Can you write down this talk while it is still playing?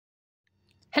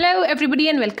Hello everybody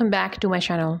and welcome back to my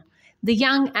channel. The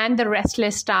young and the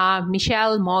restless star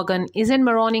Mishael Morgan isn't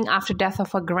mourning after death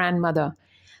of her grandmother.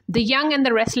 The young and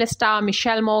the restless star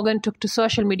Mishael Morgan took to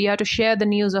social media to share the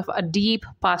news of a deep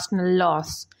personal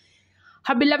loss.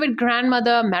 Her beloved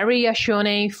grandmother Maria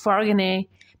Shone Forgane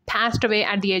passed away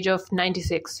at the age of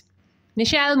 96.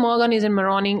 Mishael Morgan is in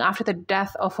mourning after the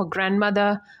death of her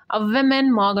grandmother, a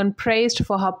woman Morgan praised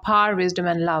for her power, wisdom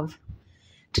and love.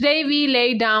 Today we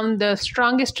lay down the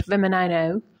strongest women I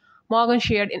know, Morgan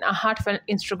shared in a heartfelt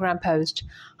Instagram post.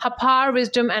 Her power,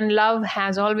 wisdom, and love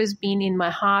has always been in my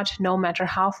heart, no matter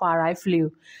how far I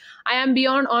flew. I am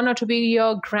beyond honored to be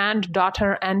your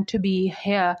granddaughter and to be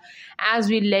here as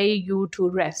we lay you to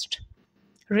rest.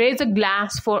 Raise a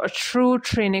glass for a true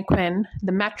Trinidadian-Canadian,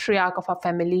 the matriarch of our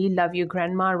family. Love you,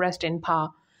 Grandma. Rest in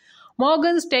power.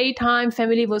 Morgan's Daytime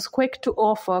family was quick to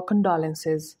offer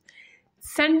condolences.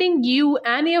 Sending you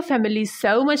and your family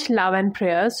so much love and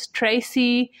prayers,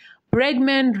 Tracy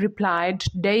Bregman replied.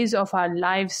 Days of our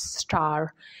lives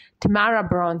star Tamara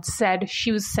Brown said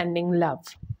she was sending love.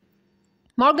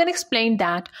 Morgan explained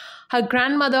that her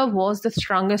grandmother was the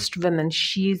strongest woman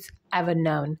she's ever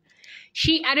known.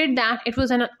 She added that it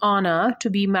was an honor to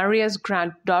be Maria's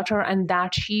granddaughter and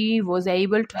that she was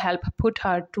able to help put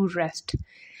her to rest.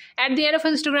 At the end of her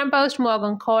Instagram post,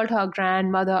 Morgan called her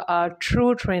grandmother a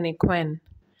true Trinidadian-Canadian.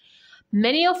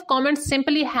 Many of comments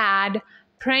simply had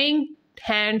praying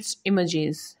hands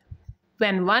emojis.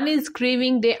 When one is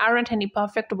grieving, there aren't any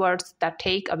perfect words that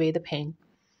take away the pain.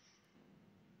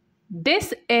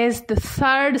 This is the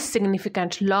third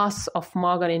significant loss of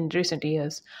Morgan in recent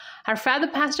years. Her father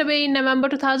passed away in November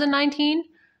 2019.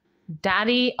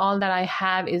 Daddy, all that I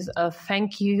have is a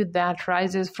thank you that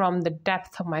rises from the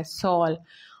depth of my soul.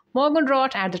 Morgan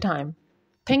wrote at the time,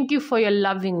 "Thank you for your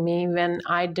loving me when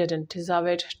I didn't deserve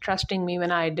it, trusting me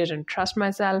when I didn't trust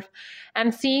myself,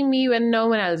 and seeing me when no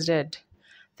one else did.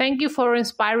 Thank you for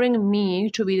inspiring me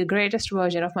to be the greatest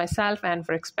version of myself and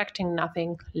for expecting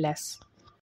nothing less."